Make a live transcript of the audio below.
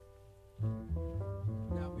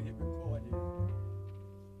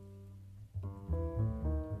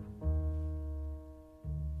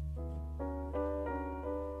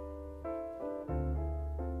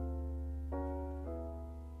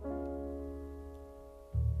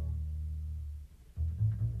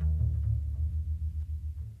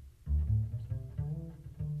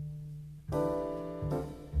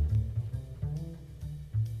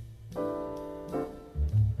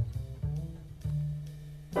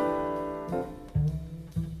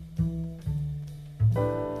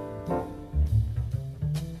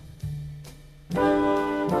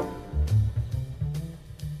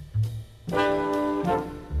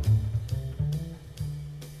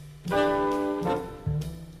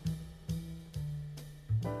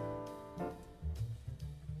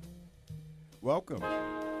Welcome.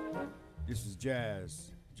 This is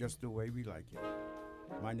Jazz, just the way we like it.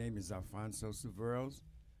 My name is Alfonso Severos,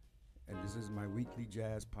 and this is my weekly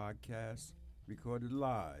jazz podcast recorded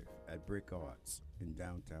live at Brick Arts in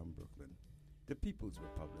downtown Brooklyn, the People's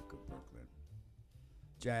Republic of Brooklyn.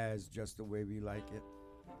 Jazz, just the way we like it,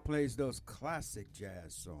 plays those classic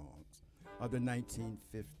jazz songs of the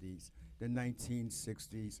 1950s, the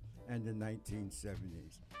 1960s, and the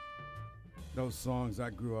 1970s. Those songs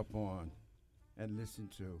I grew up on and listened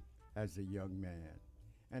to as a young man.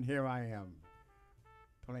 And here I am,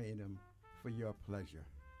 playing them for your pleasure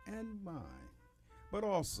and mine, but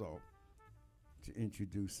also to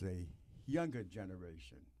introduce a younger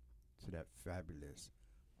generation to that fabulous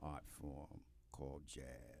art form called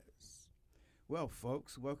jazz. Well,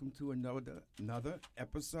 folks, welcome to another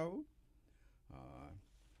episode.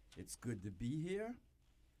 It's good to be here,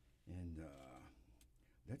 and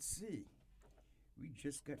let's see. We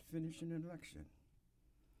just got finished an election.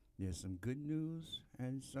 There's some good news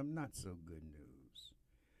and some not so good news.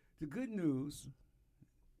 The good news,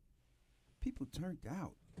 people turned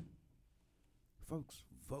out. Folks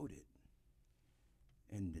voted,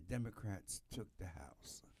 and the Democrats took the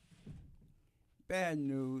House. Bad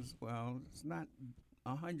news, well, it's not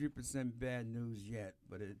 100% bad news yet,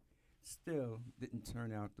 but it still didn't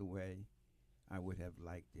turn out the way I would have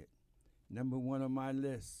liked it. Number one on my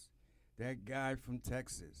list, that guy from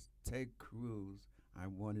Texas, Ted Cruz, I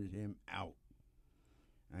wanted him out.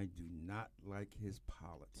 I do not like his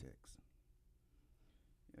politics.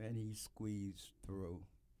 And he squeezed through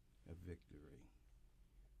a victory.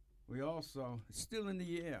 We also, still in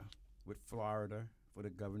the air with Florida for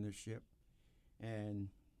the governorship and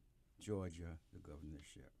Georgia, the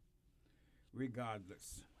governorship.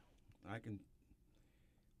 Regardless,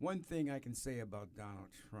 one thing I can say about Donald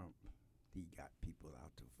Trump, he got people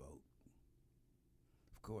out to vote.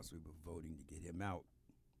 Of course, we were voting to get him out,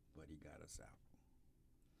 but he got us out.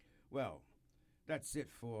 Well, that's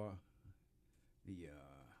it for the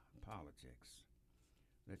politics.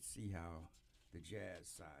 Let's see how the jazz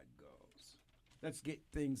side goes. Let's get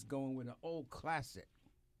things going with an old classic,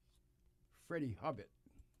 Freddie Hubbard,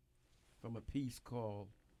 from a piece called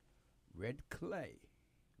Red Clay.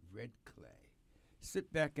 Red Clay.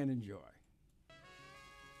 Sit back and enjoy.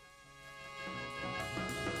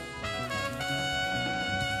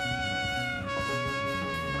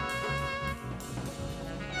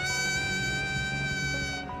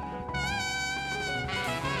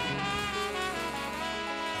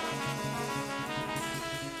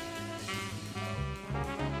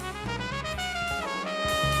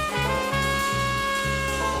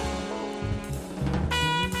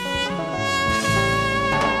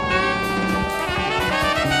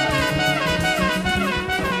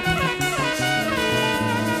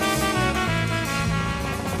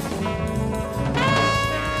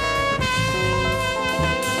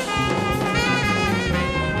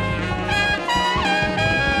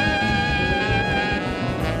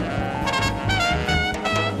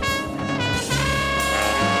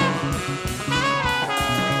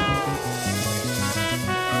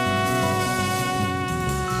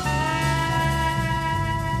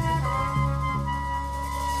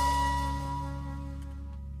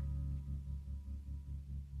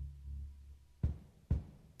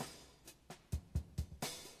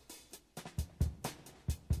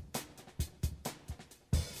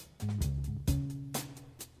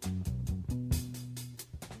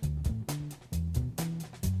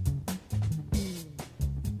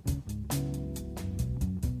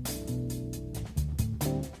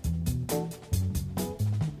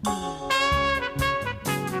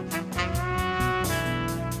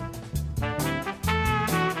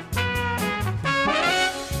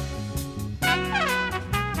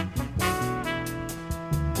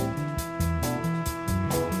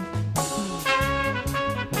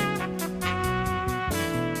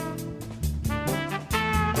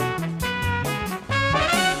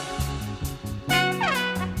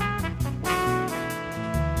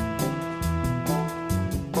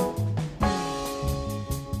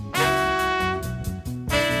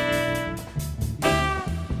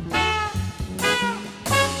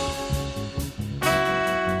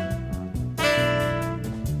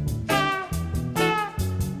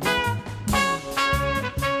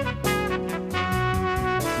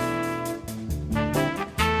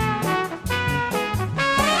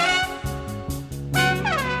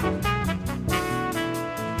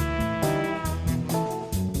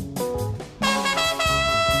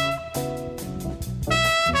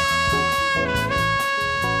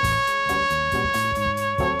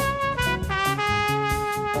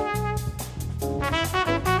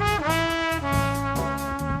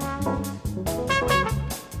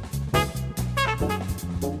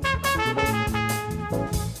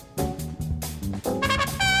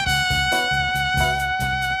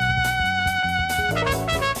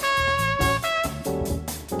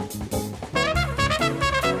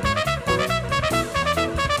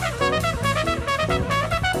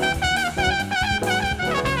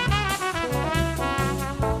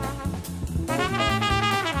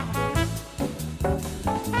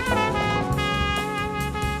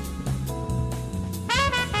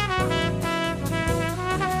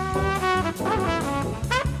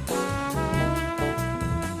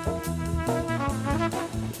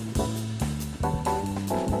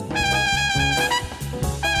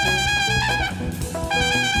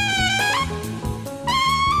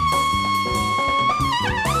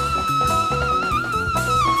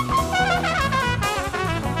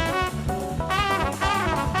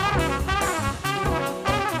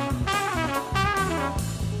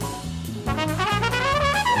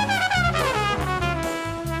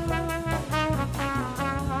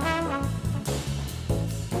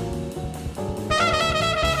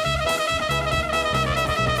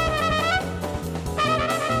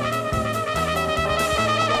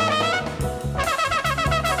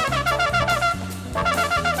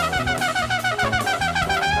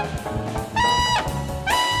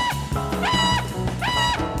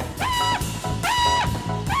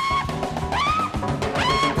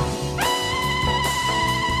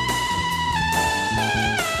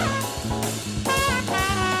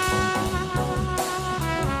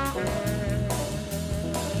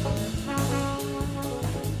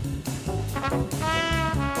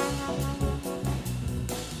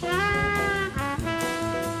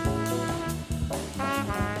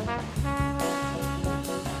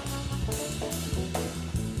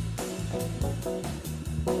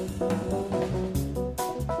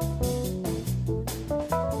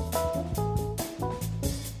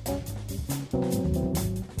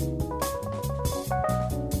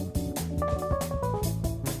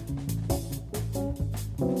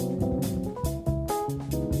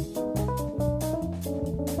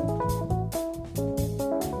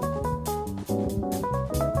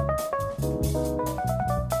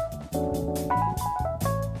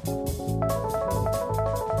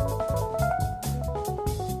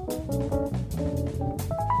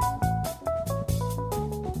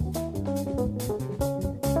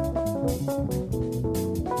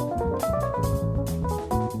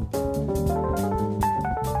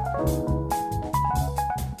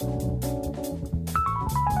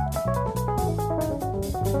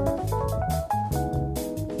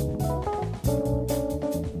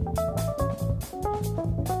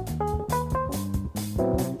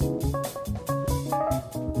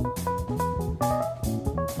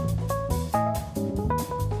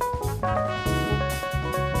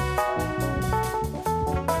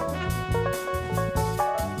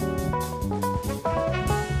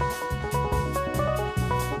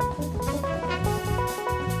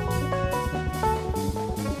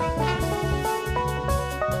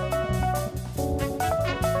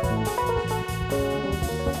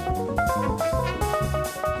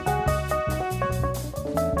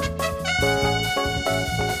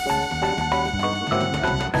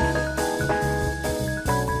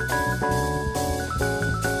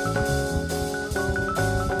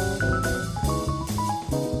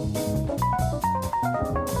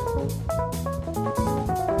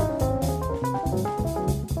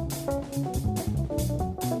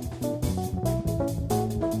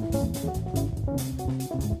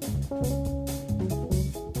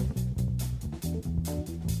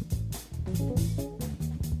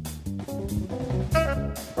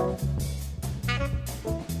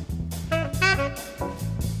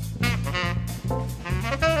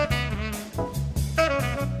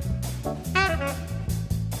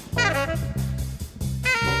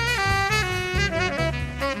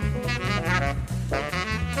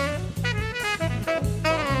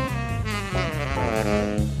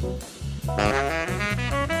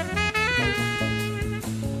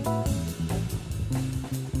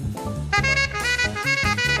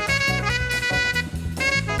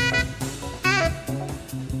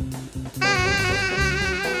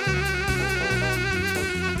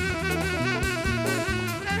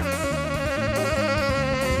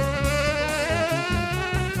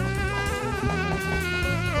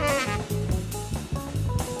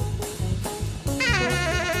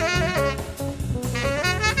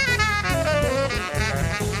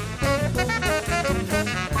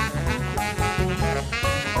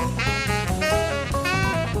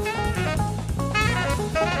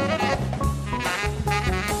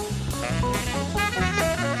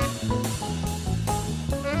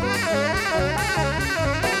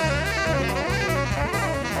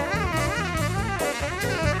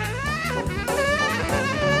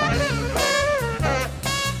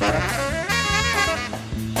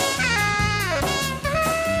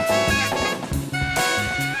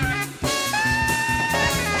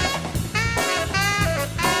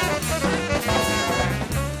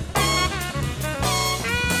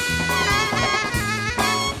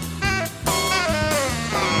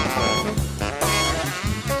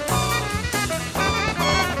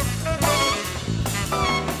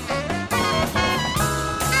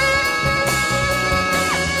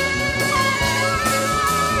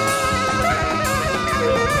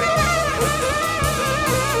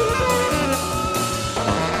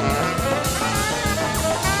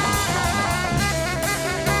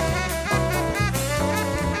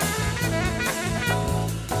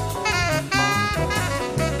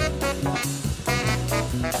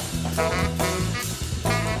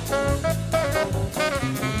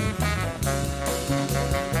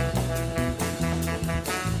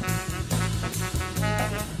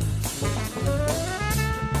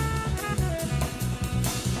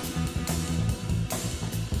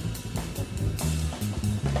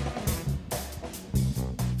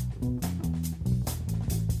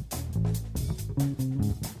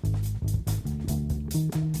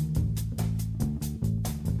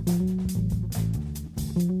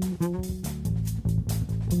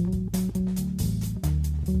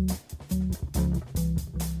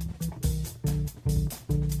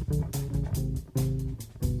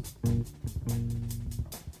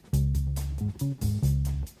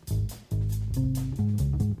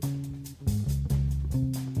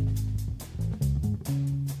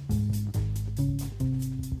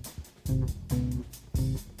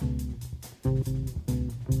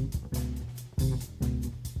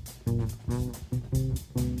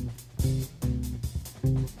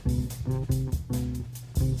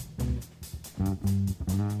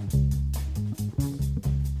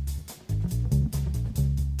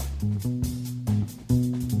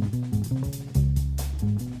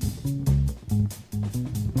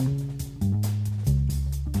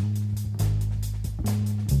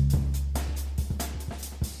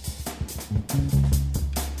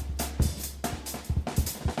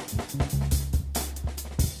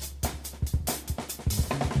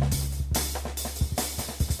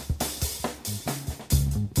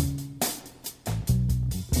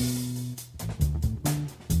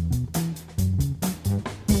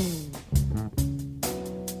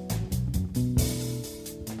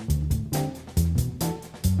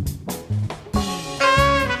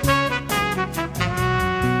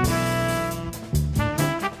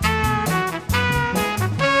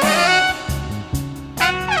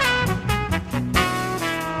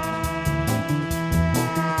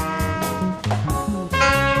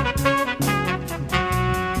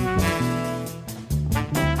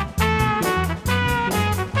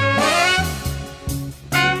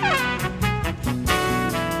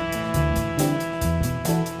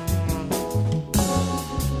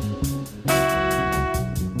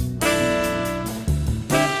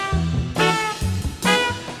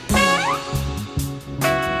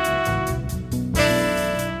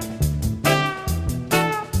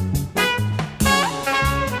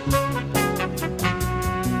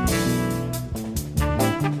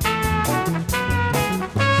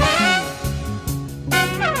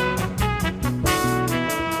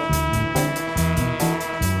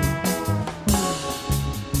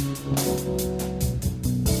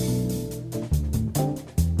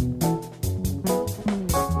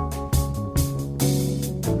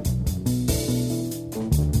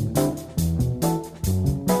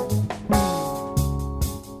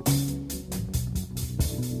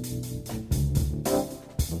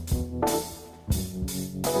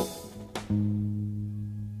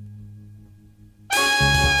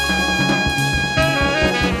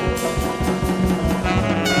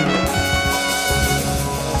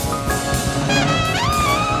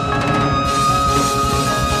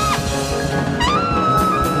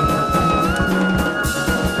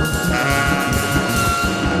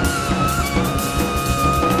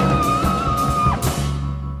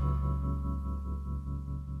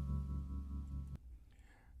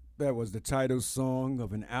 That was the title song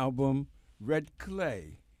of an album, Red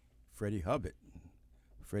Clay, Freddie Hubbard.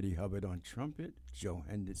 Freddie Hubbard on trumpet, Joe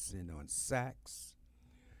Henderson on sax,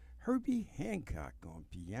 Herbie Hancock on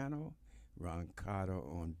piano, Ron Carter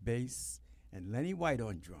on bass, and Lenny White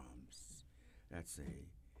on drums.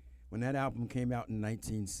 When that album came out in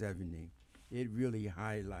 1970, it really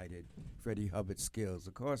highlighted Freddie Hubbard's skills.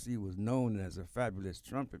 Of course, he was known as a fabulous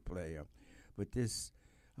trumpet player, but this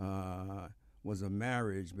was a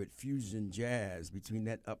marriage with fusion jazz between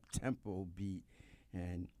that up-tempo beat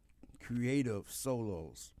and creative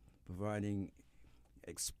solos, providing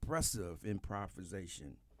expressive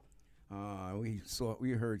improvisation.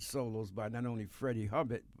 We heard solos by not only Freddie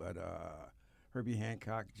Hubbard, but Herbie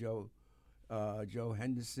Hancock, Joe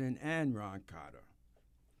Henderson, and Ron Carter.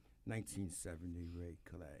 1970 Red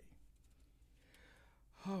Clay.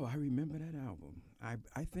 Oh, I remember that album.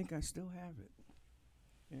 I think I still have it.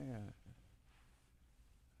 Yeah.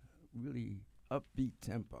 Really upbeat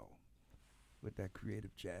tempo with that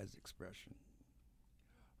creative jazz expression.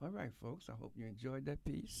 All right, folks, I hope you enjoyed that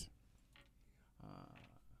piece.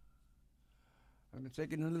 I'm going to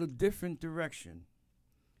take it in a little different direction.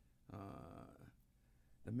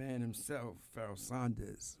 The man himself, Pharoah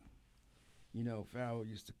Sanders. You know, Pharoah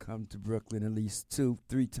used to come to Brooklyn at least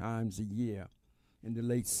 2-3 times a year in the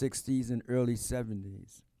late 60s and early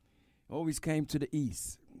 70s. Always came to the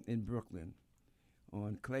east in Brooklyn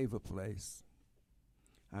on Claver Place.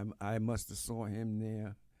 I must have saw him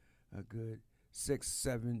there a good 6,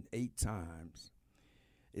 7, 8 times.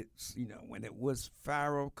 It's, when it was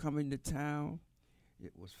Pharoah coming to town,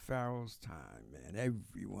 it was Pharoah's time, man.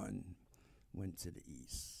 Everyone went to the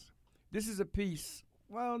east. This is a piece,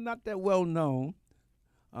 well, not that well known,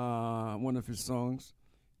 one of his songs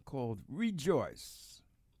called Rejoice.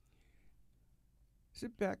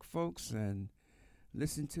 Sit back, folks, and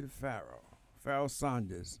listen to the Pharoah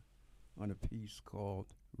Sanders, on a piece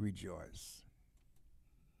called Rejoice.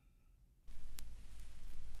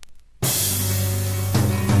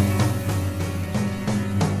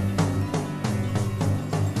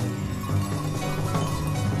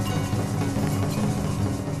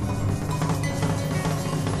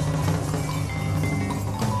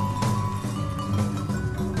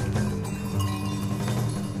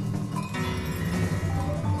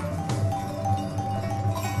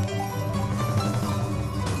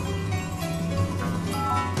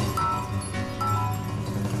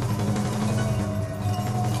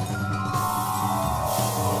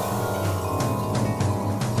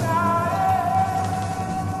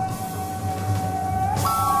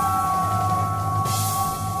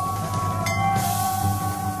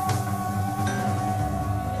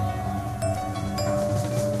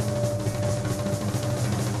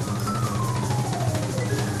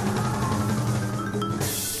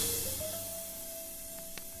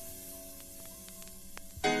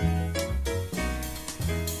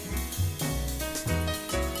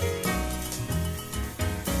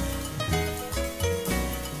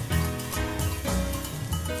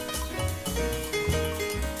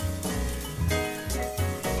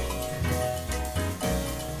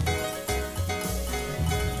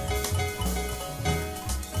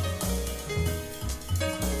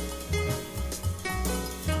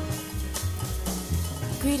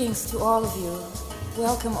 Greetings to all of you.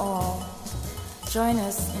 Welcome all. Join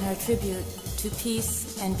us in our tribute to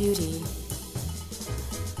peace and beauty.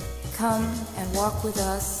 Come and walk with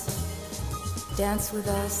us, dance with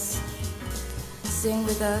us, sing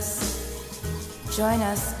with us. Join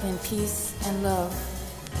us in peace and love.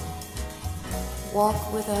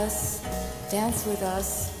 Walk with us, dance with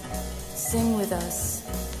us, sing with us,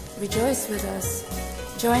 rejoice with us.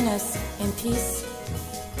 Join us in peace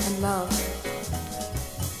and love.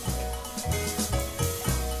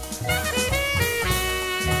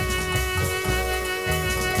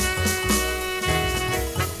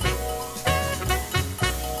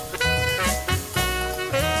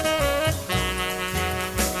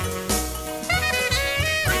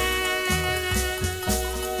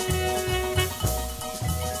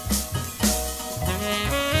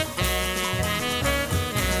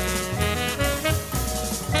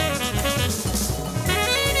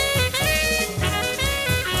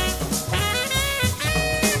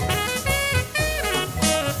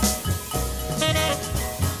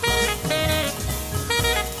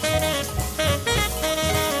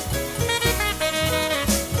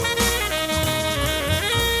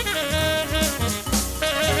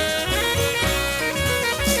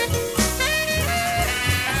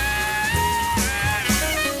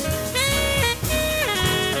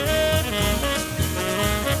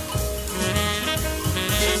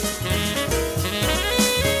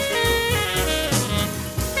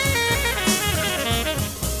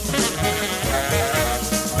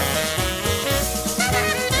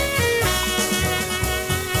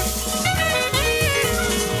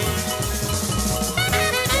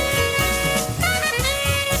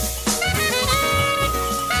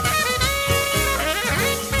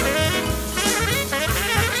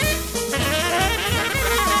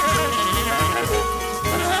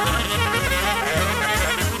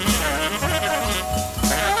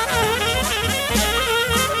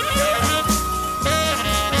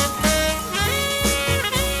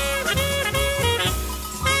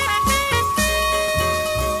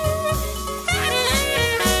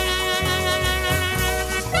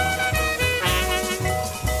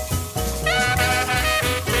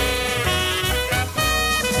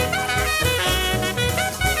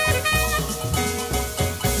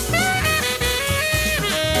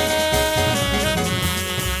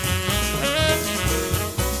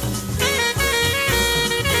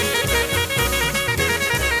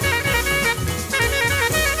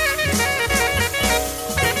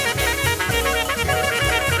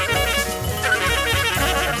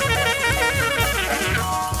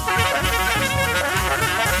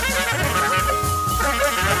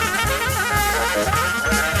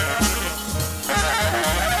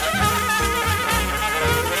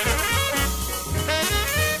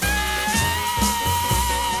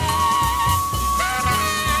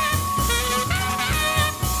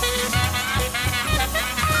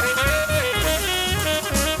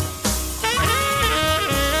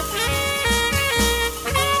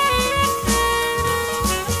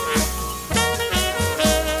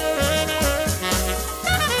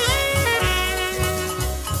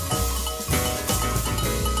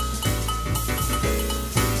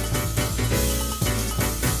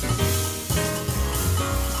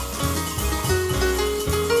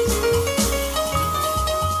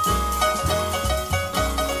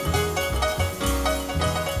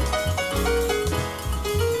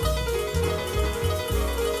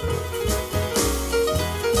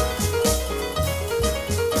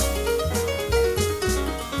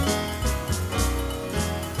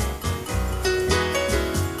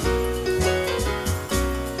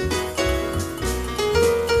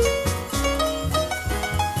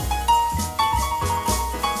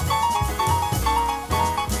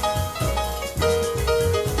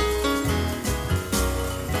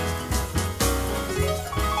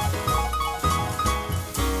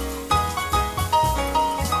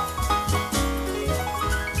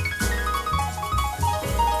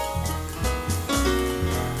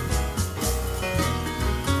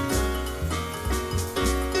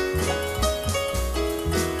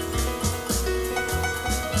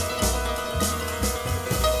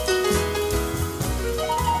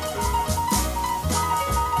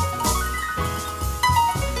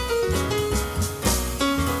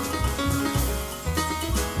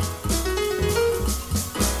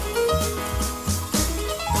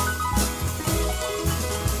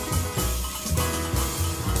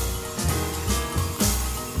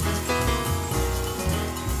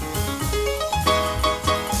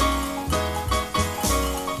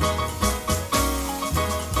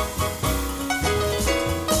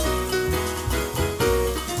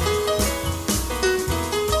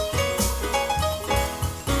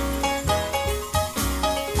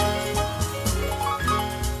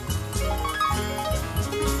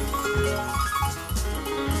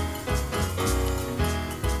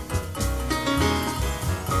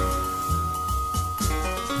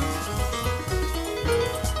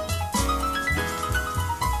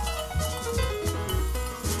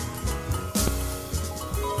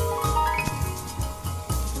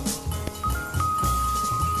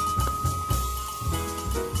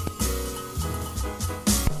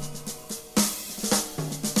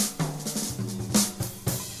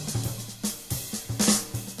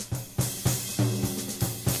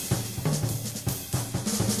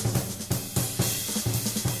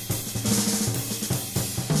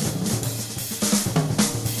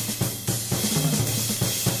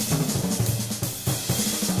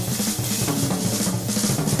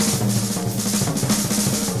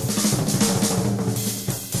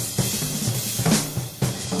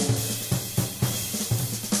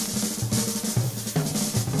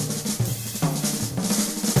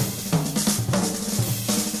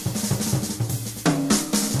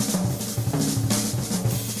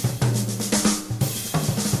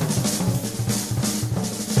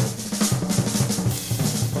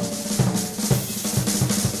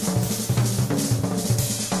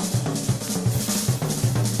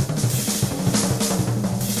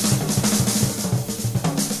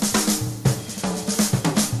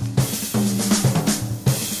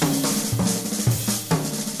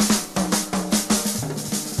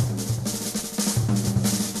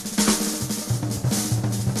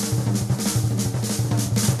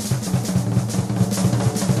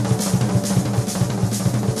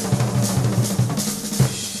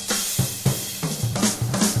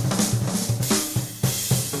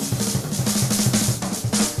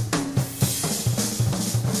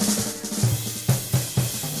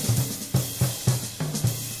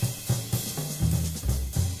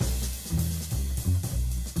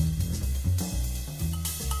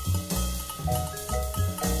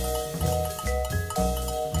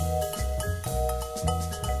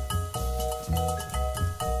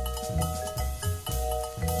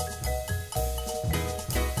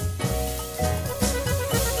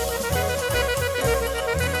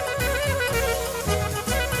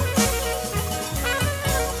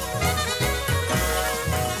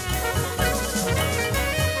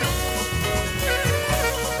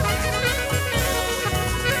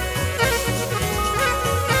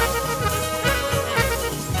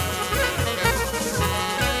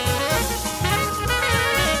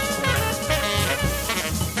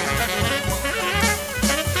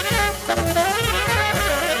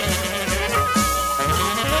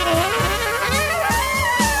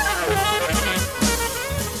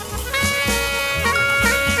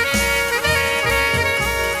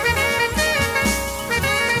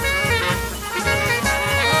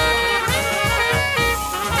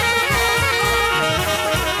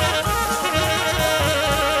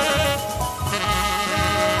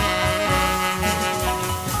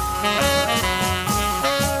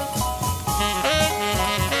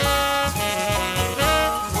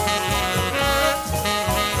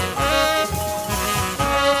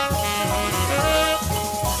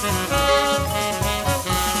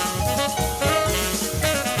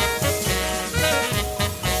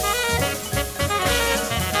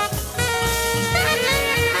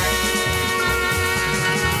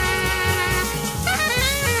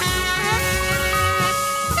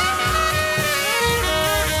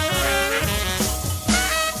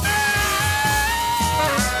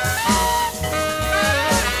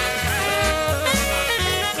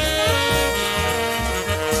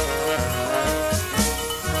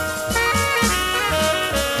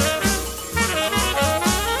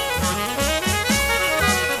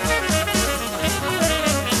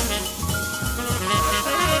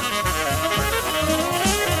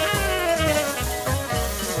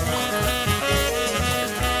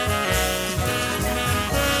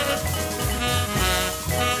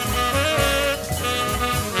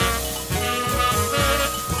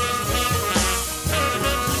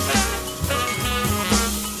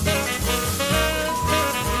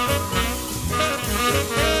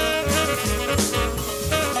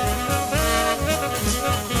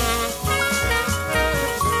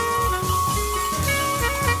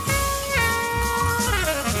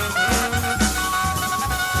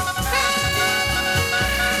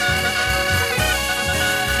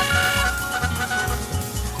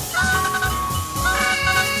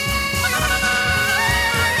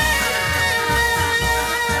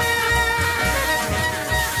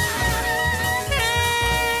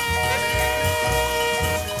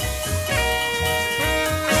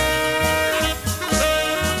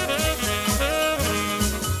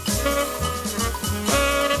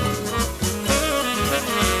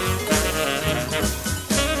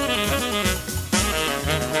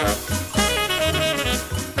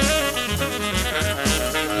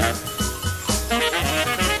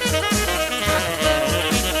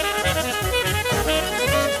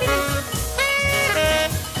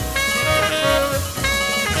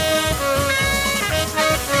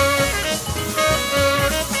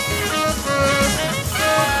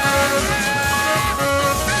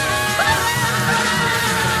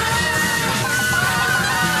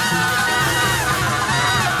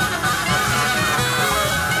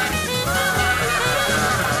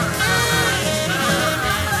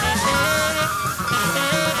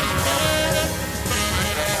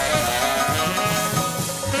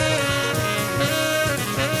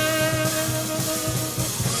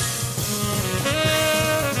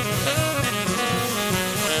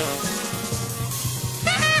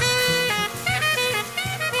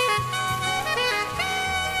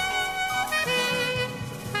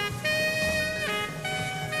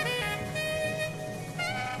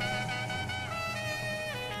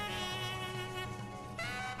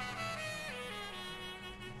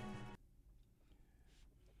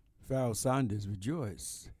 Pharoah Sanders,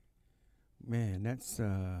 Rejoice. Man, that's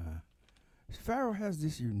Pharoah has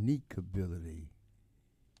this unique ability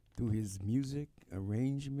through his music,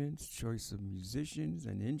 arrangements, choice of musicians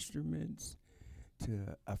and instruments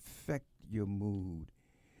to affect your mood.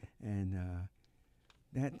 And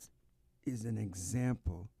that is an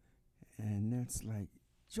example, and that's like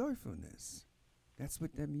joyfulness. That's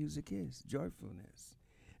what that music is, joyfulness.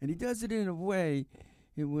 And he does it in a way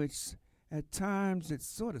in which at times it's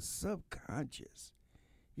sort of subconscious.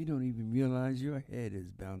 You don't even realize your head is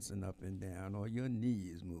bouncing up and down or your knee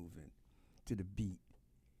is moving to the beat,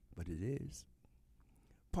 but it is.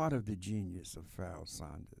 Part of the genius of Pharoah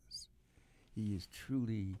Sanders. He is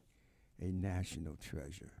truly a national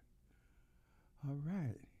treasure. All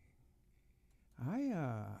right. I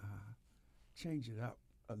change it up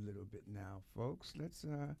a little bit now, folks. Let's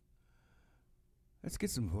get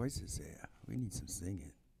some voices here. We need some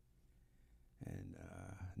singing. And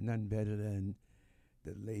none better than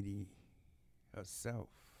the lady herself,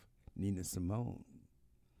 Nina Simone.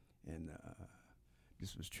 And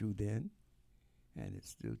this was true then, and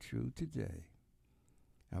it's still true today.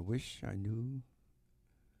 I wish I knew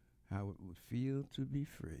how it would feel to be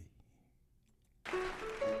free.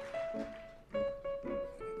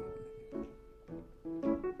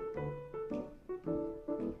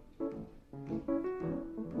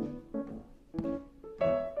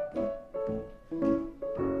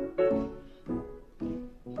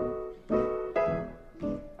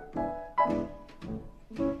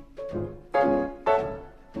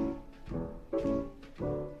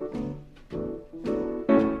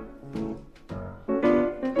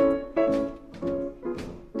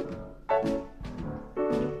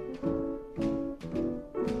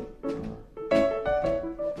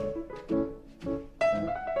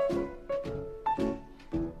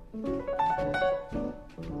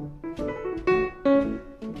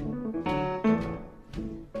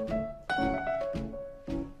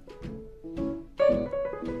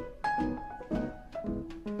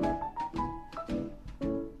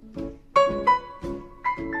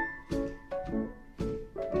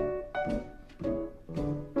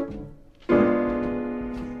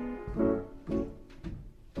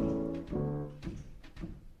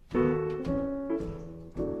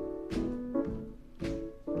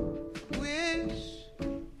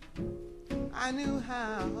 I knew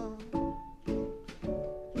how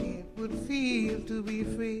it would feel to be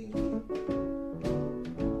free.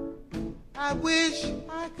 I wish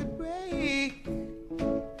I could break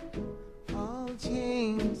all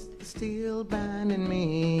chains still binding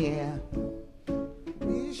me. Yeah.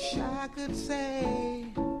 Wish I could say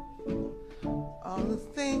all the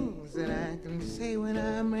things that I can say when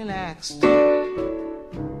I'm relaxed.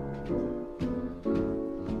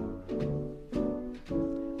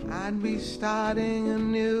 I'd be starting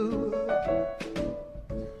anew.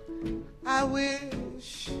 I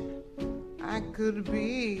wish I could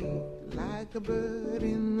be like a bird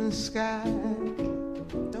in the sky.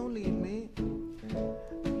 Don't leave me.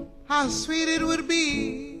 How sweet it would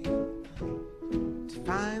be to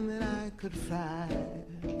find that I could fly.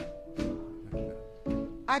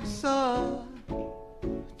 I'd soar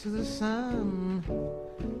to the sun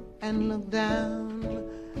and look down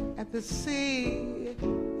at the sea.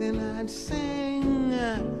 Then I'd sing,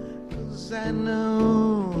 'cause I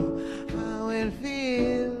know how it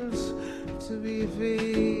feels to be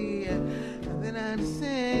free. Then I'd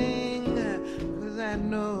sing, 'cause I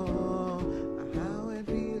know how it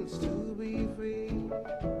feels to be free.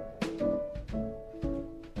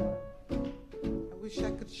 I wish I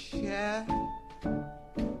could share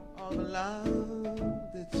all the love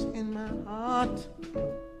that's in my heart.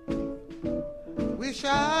 Wish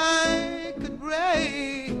I could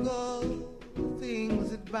break all the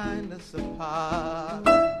things that bind us apart.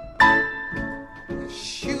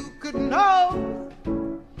 Wish you could know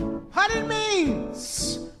what it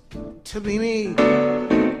means to be me.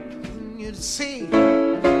 And you'd see,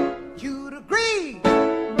 you'd agree,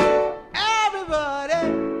 everybody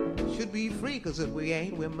should be free, 'cause if we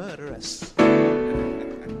ain't, we're murderous.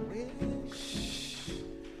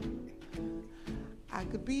 I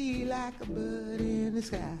could be like a bird in the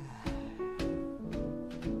sky.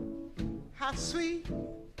 How sweet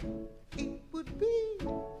it would be. I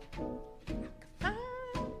could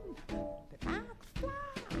find that I could fly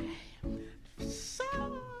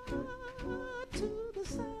soar to the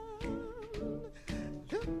sun.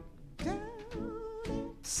 Look down and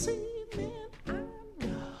see, then I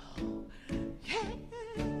know.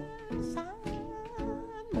 Yes, I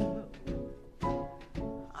know.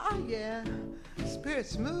 Oh yeah.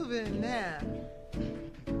 Spirit's moving now.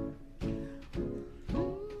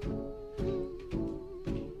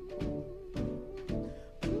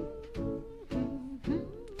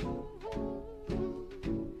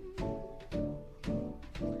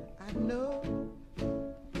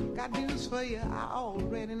 got news for you, I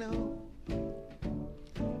already know.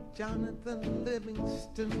 Jonathan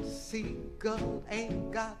Livingston Seagull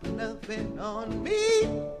ain't got nothing on me.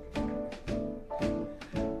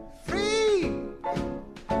 Free,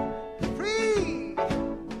 free,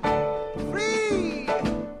 free,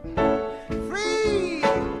 free.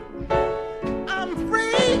 I'm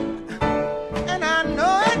free, and I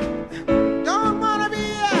know it. Don't wanna be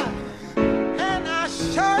and I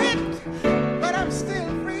show it, but I'm still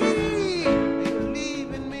free.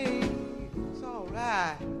 Believe in me, it's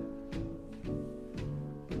alright.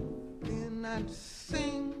 Then I'd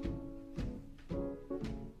sing,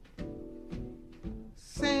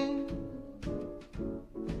 sing,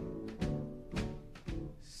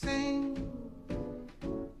 sing,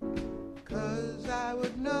 'cause I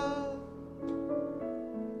would know.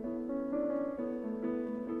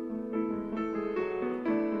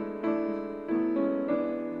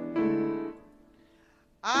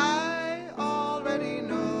 I already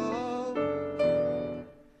know.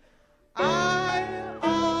 I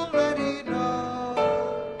already know.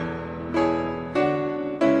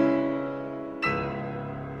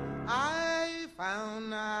 I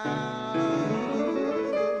found out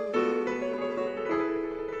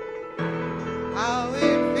how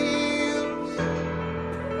it feels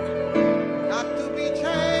not to be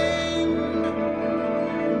chained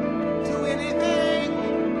to anything,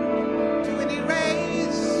 to any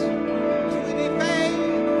race, to any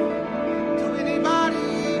faith, to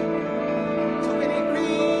anybody, to any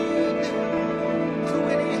creed, to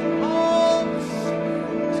any hopes,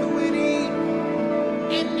 to anything.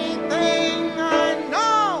 I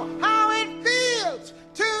know how it feels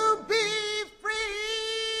to be free.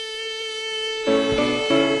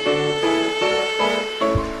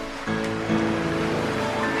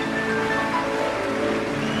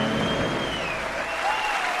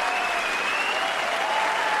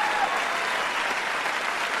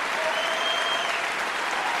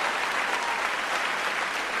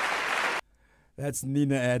 That's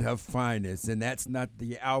Nina at her finest, and that's not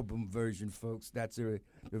the album version, folks. That's the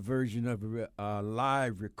version of a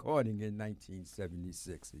live recording in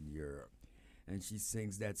 1976 in Europe. And she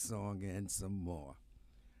sings that song and some more.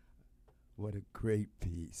 What a great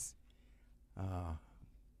piece.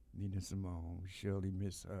 Nina Simone, we surely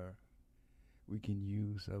miss her. We can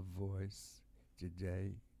use her voice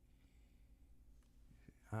today.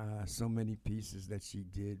 So many pieces that she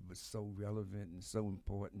did was so relevant and so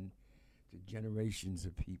important to generations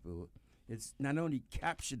of people. It's not only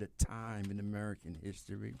captured a time in American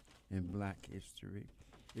history and black history,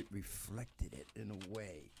 it reflected it in a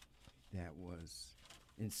way that was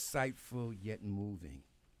insightful yet moving.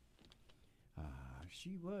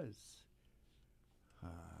 She was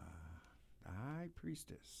the high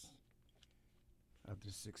priestess of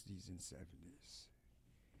the 60s and 70s.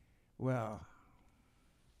 Well,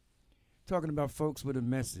 talking about folks with a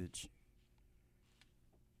message,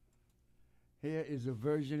 here is a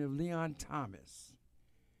version of Leon Thomas.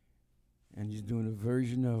 And he's doing a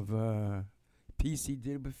version of a piece he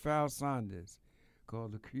did with Pharoah Sanders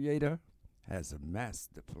called The Creator Has a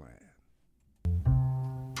Master Plan.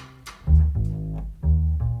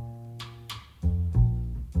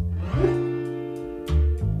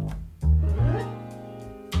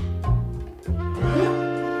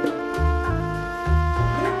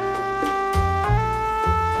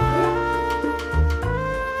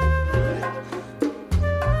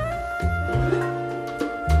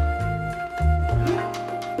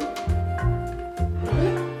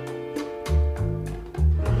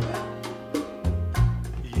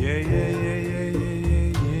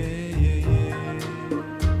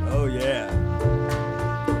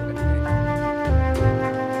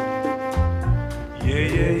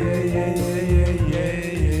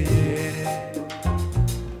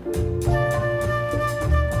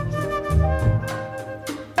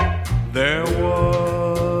 There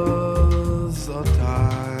was a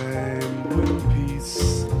time when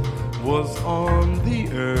peace was on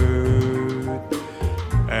the earth,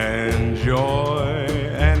 and joy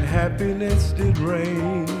and happiness did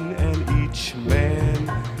reign, and each man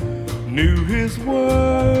knew his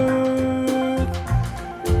worth.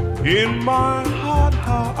 In my heart,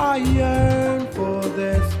 how I yearn for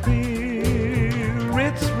their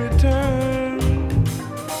spirit's return,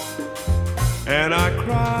 and I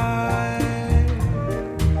cry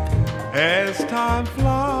as time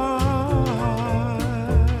flies.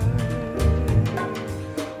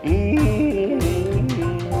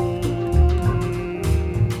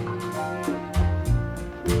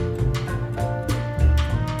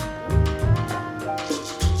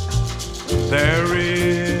 There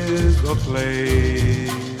is a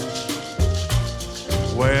place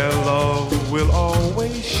where will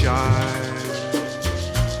always shine,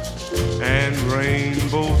 and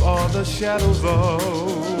rainbows are the shadows of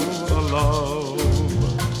a love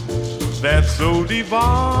that's so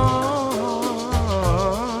divine.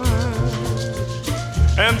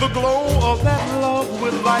 And the glow of that love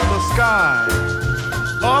will light the sky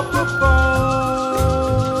up above,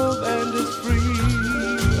 and it's free.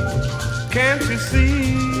 Can't you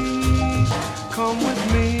see? Come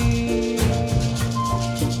with me.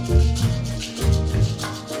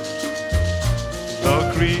 The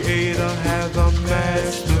Creator has a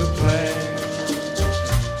master plan,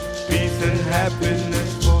 peace and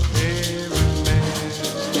happiness for every man.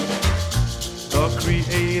 The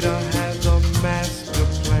Creator has a master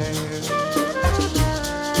plan,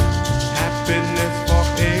 happiness for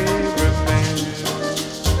every man.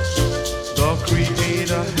 The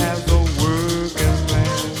Creator has a working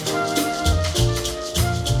plan,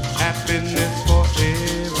 happiness for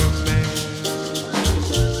every man.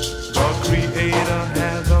 The Creator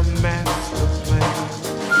has a master plan,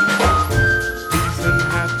 peace and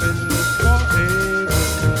happiness for every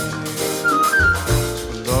man.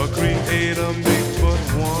 The Creator makes but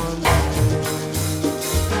one demand,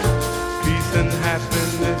 peace and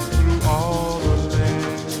happiness through all the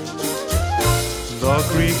land. The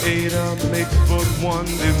Creator makes but one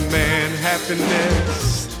demand,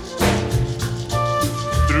 happiness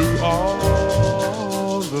through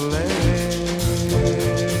all the land.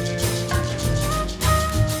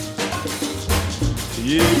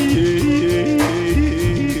 Yeah, yeah, yeah,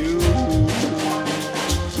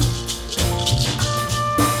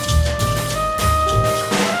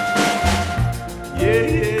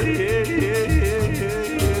 yeah,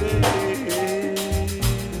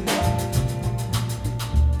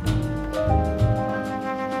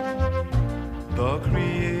 The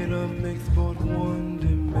Creator makes but one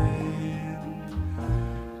demand,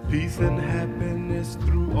 peace and happiness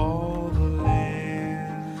through all the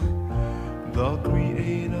land. The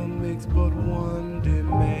Creator makes but one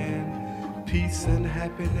demand, peace and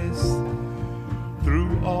happiness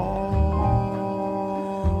through all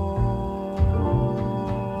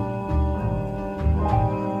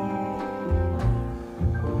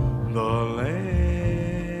the land.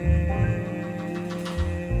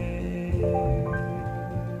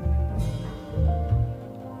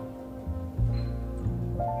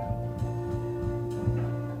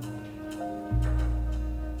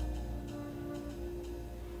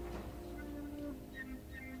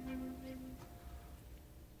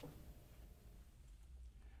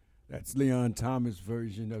 That's Leon Thomas'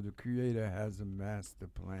 version of The Creator Has a Master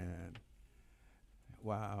Plan.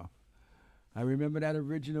 Wow. I remember that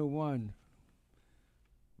original one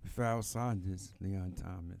with Pharoah Sanders, Leon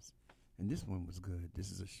Thomas. And this one was good.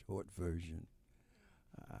 This is a short version.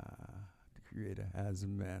 The Creator Has a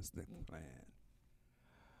Master Plan.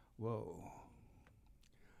 Whoa.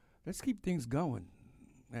 Let's keep things going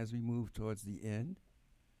as we move towards the end.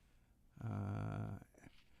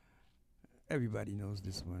 Everybody knows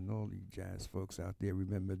this one. All you jazz folks out there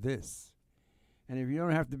remember this. And if you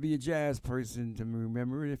don't have to be a jazz person to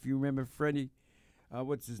remember it, if you remember Freddie,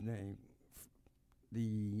 what's his name?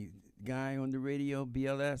 The guy on the radio,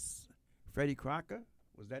 BLS, Freddie Crocker?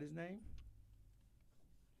 Was that his name?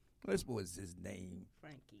 What was his name?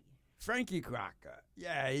 Frankie Crocker.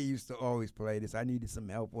 Yeah, he used to always play this. I needed some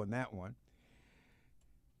help on that one.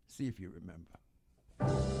 See if you remember.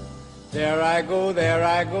 There I go, there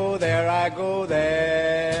I go, there I go,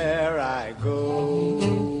 there I go.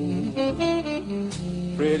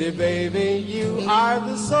 Pretty baby, you are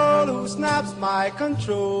the soul who snaps my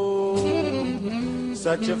control.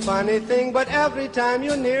 Such a funny thing, but every time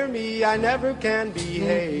you're near me, I never can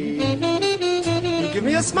behave. You give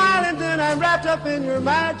me a smile and then I'm wrapped up in your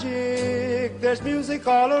magic. There's music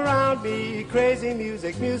all around me, crazy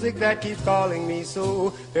music, music that keeps calling me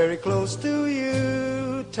so very close to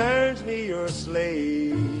you. Turns me your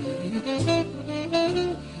slave.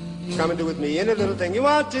 Come and do with me any little thing you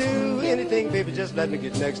want to. Anything, baby, just let me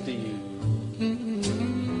get next to you.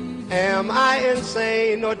 Am I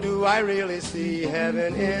insane or do I really see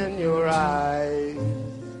heaven in your eyes?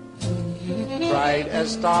 Bright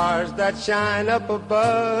as stars that shine up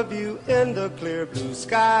above you in the clear blue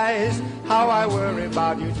skies. How I worry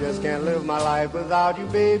about you, just can't live my life without you,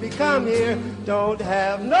 baby. Come here, don't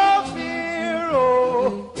have no fear.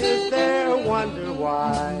 Oh, is there a wonder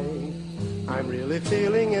why I'm really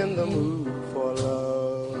feeling in the mood for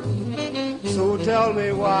love? So tell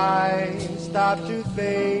me why, stop to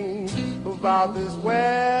think about this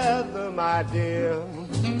weather, my dear.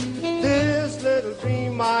 This little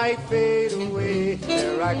dream might fade away.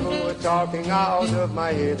 There I go talking out of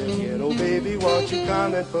my head again. Oh baby, won't you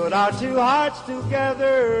come and put our two hearts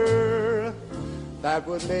together? That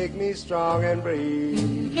would make me strong and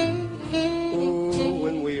brave. Ooh,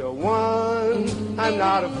 when we are one, I'm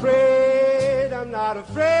not afraid, I'm not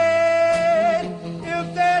afraid.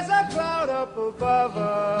 If there's a cloud up above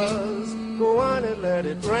us, go on and let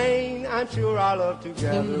it rain. I'm sure our love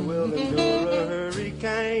together will endure a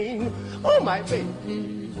hurricane. Oh, my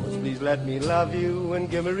baby, please let me love you and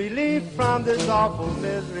give me relief from this awful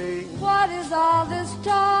misery. What is all this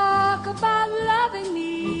talk about loving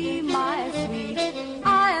me, my sweet?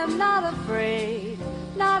 I am not afraid,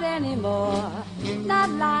 not anymore, not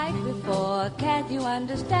like before. Can't you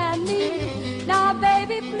understand me? Now,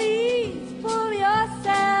 baby, please pull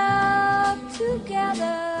yourself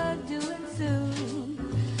together, do it soon.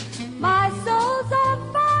 My soul's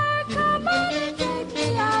on fire, come on and take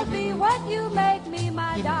me. I'll be what you make me,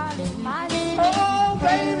 my darling, my sweet. Oh,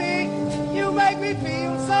 baby, you make me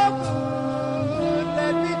feel so good.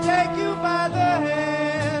 Let me take you by the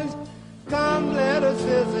hand. Come, let us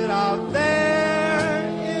visit out there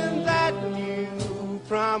in that new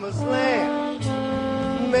promised land.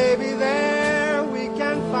 Maybe there we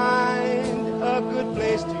can find a good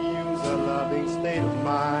place to use a loving state of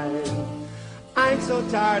mind. I'm so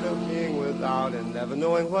tired of being without and never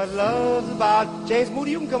knowing what love's about. James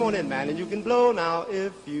Moody, you can come on in, man, and you can blow now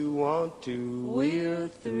if you want to. We're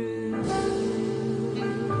through.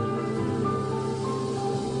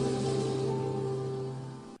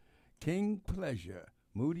 King Pleasure,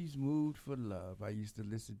 Moody's Mood for Love. I used to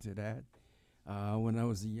listen to that when I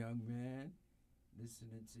was a young man,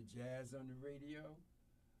 listening to jazz on the radio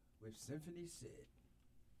with Symphony Sid.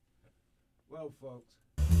 Well, folks,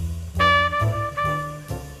 it's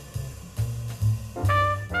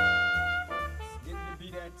getting to be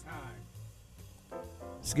that time.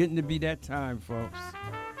 It's getting to be that time, folks.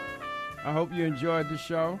 I hope you enjoyed the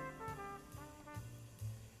show.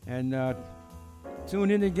 And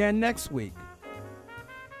tune in again next week.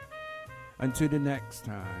 Until the next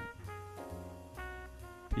time,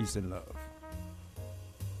 peace and love.